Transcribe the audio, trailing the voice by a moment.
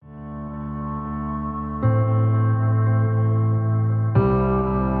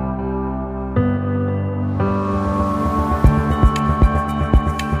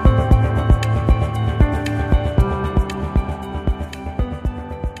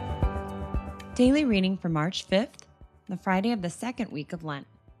Daily reading for March 5th, the Friday of the second week of Lent.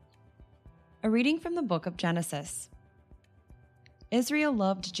 A reading from the book of Genesis. Israel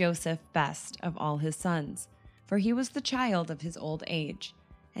loved Joseph best of all his sons, for he was the child of his old age,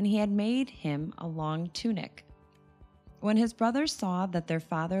 and he had made him a long tunic. When his brothers saw that their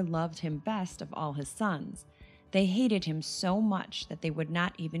father loved him best of all his sons, they hated him so much that they would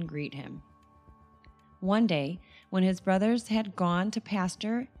not even greet him. One day, when his brothers had gone to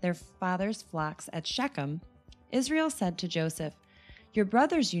pasture their father's flocks at Shechem, Israel said to Joseph, "Your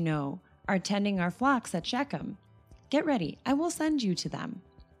brothers, you know, are tending our flocks at Shechem. Get ready, I will send you to them."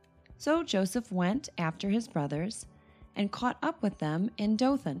 So Joseph went after his brothers and caught up with them in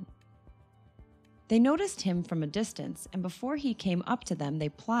Dothan. They noticed him from a distance, and before he came up to them, they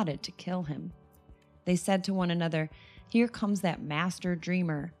plotted to kill him. They said to one another, "Here comes that master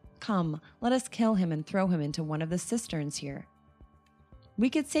dreamer. Come, let us kill him and throw him into one of the cisterns here. We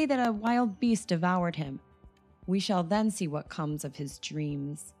could say that a wild beast devoured him. We shall then see what comes of his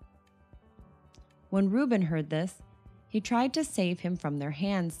dreams." When Reuben heard this, he tried to save him from their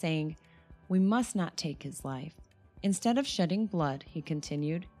hands, saying, "We must not take his life. Instead of shedding blood," he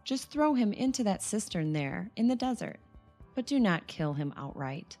continued, "just throw him into that cistern there in the desert, but do not kill him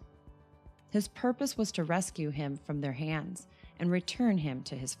outright." His purpose was to rescue him from their hands and return him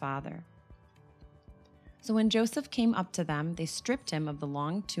to his father. So when Joseph came up to them, they stripped him of the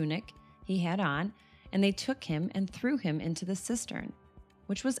long tunic he had on, and they took him and threw him into the cistern,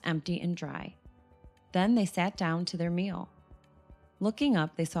 which was empty and dry. Then they sat down to their meal. Looking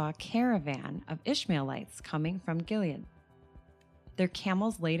up, they saw a caravan of Ishmaelites coming from Gilead, their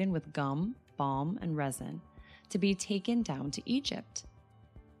camels laden with gum, balm, and resin, to be taken down to Egypt.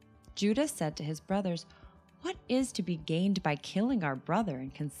 Judah said to his brothers, "What is to be gained by killing our brother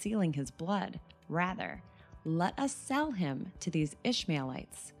and concealing his blood? Rather, let us sell him to these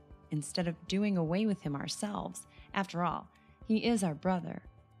Ishmaelites, instead of doing away with him ourselves. After all, he is our brother,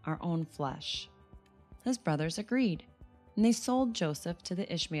 our own flesh." His brothers agreed, and they sold Joseph to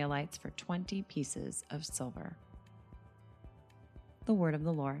the Ishmaelites for 20 pieces of silver. The word of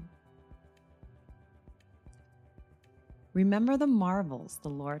the Lord. Remember the marvels the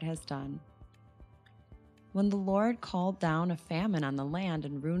Lord has done. When the Lord called down a famine on the land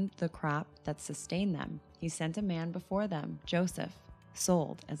and ruined the crop that sustained them, he sent a man before them, Joseph,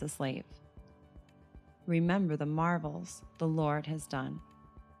 sold as a slave. Remember the marvels the Lord has done.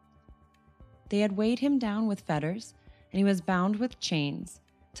 They had weighed him down with fetters, and he was bound with chains,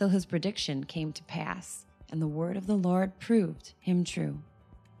 till his prediction came to pass, and the word of the Lord proved him true.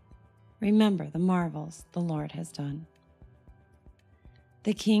 Remember the marvels the Lord has done.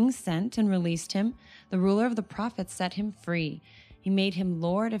 The king sent and released him. The ruler of the prophets set him free. He made him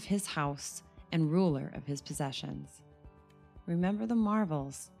lord of his house and ruler of his possessions. Remember the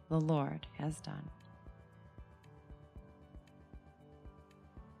marvels the Lord has done.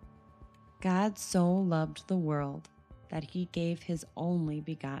 God so loved the world that he gave his only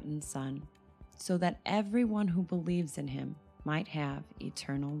begotten Son, so that everyone who believes in him might have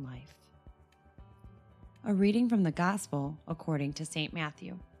eternal life. A reading from the Gospel according to St.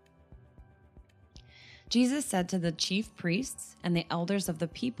 Matthew. Jesus said to the chief priests and the elders of the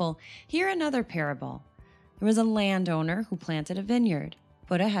people, "Hear another parable. There was a landowner who planted a vineyard,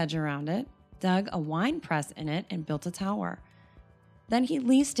 put a hedge around it, dug a wine press in it, and built a tower. Then he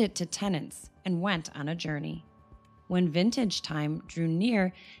leased it to tenants and went on a journey. When vintage time drew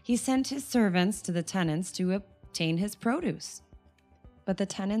near, he sent his servants to the tenants to obtain his produce. But the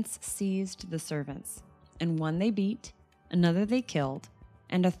tenants seized the servants, and one they beat, another they killed,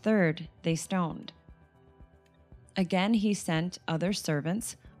 and a third they stoned. Again he sent other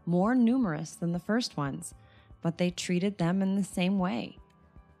servants, more numerous than the first ones, but they treated them in the same way.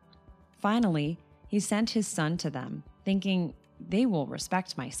 Finally, he sent his son to them, thinking, 'They will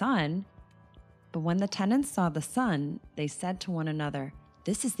respect my son.' But when the tenants saw the son, they said to one another,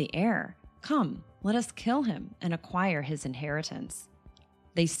 'This is the heir. Come, let us kill him and acquire his inheritance.'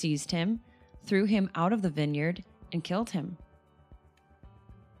 They seized him, threw him out of the vineyard, and killed him.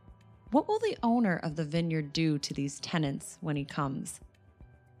 What will the owner of the vineyard do to these tenants when he comes?"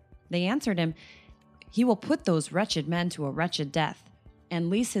 They answered him, "He will put those wretched men to a wretched death, and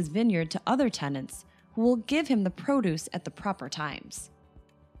lease his vineyard to other tenants, who will give him the produce at the proper times."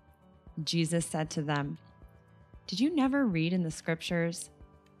 Jesus said to them, "Did you never read in the scriptures,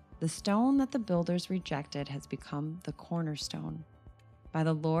 'The stone that the builders rejected has become the cornerstone. By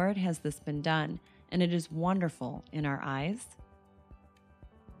the Lord has this been done, and it is wonderful in our eyes?'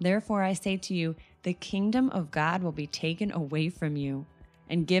 Therefore I say to you, the kingdom of God will be taken away from you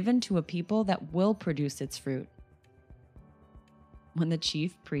and given to a people that will produce its fruit. When the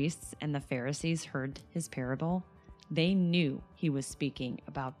chief priests and the Pharisees heard his parable, they knew he was speaking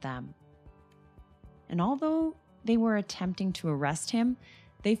about them. And although they were attempting to arrest him,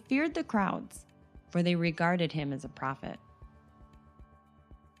 they feared the crowds, for they regarded him as a prophet.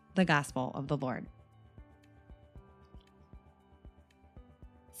 The Gospel of the Lord.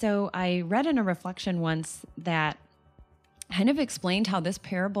 So I read in a reflection once that kind of explained how this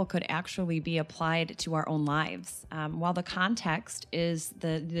parable could actually be applied to our own lives. While the context is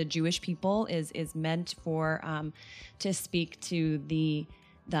the Jewish people is meant for to speak to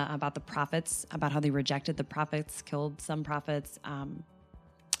about the prophets, about how they rejected the prophets, killed some prophets,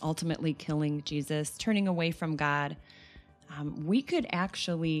 ultimately killing Jesus, turning away from God. We could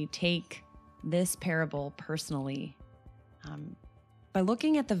actually take this parable personally by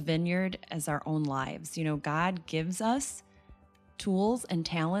looking at the vineyard as our own lives. You know, God gives us tools and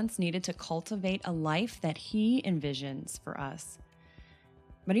talents needed to cultivate a life that He envisions for us.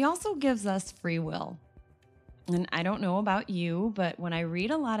 But He also gives us free will. And I don't know about you, but when I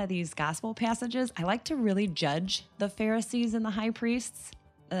read a lot of these gospel passages, I like to really judge the Pharisees and the high priests,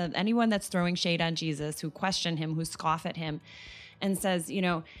 anyone that's throwing shade on Jesus, who question Him, who scoff at Him, and says,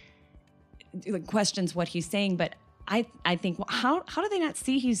 questions what He's saying. But I think, well, how do they not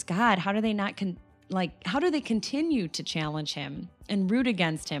see He's God? How do they not how do they continue to challenge Him and root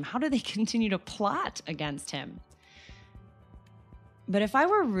against Him? How do they continue to plot against Him? But if I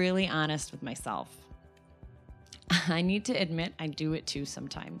were really honest with myself, I need to admit I do it too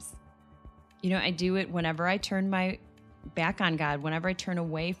sometimes. I do it whenever I turn my back on God, whenever I turn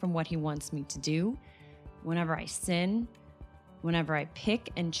away from what He wants me to do, whenever I sin, whenever I pick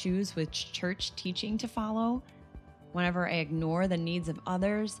and choose which church teaching to follow, whenever I ignore the needs of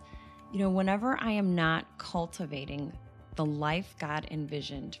others, whenever I am not cultivating the life God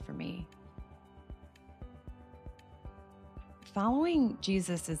envisioned for me. Following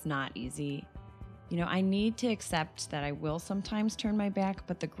Jesus is not easy. I need to accept that I will sometimes turn my back,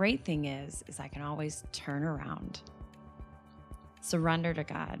 but the great thing is I can always turn around, surrender to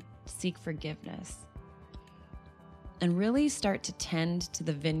God, seek forgiveness, and really start to tend to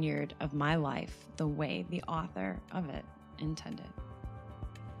the vineyard of my life the way the author of it intended.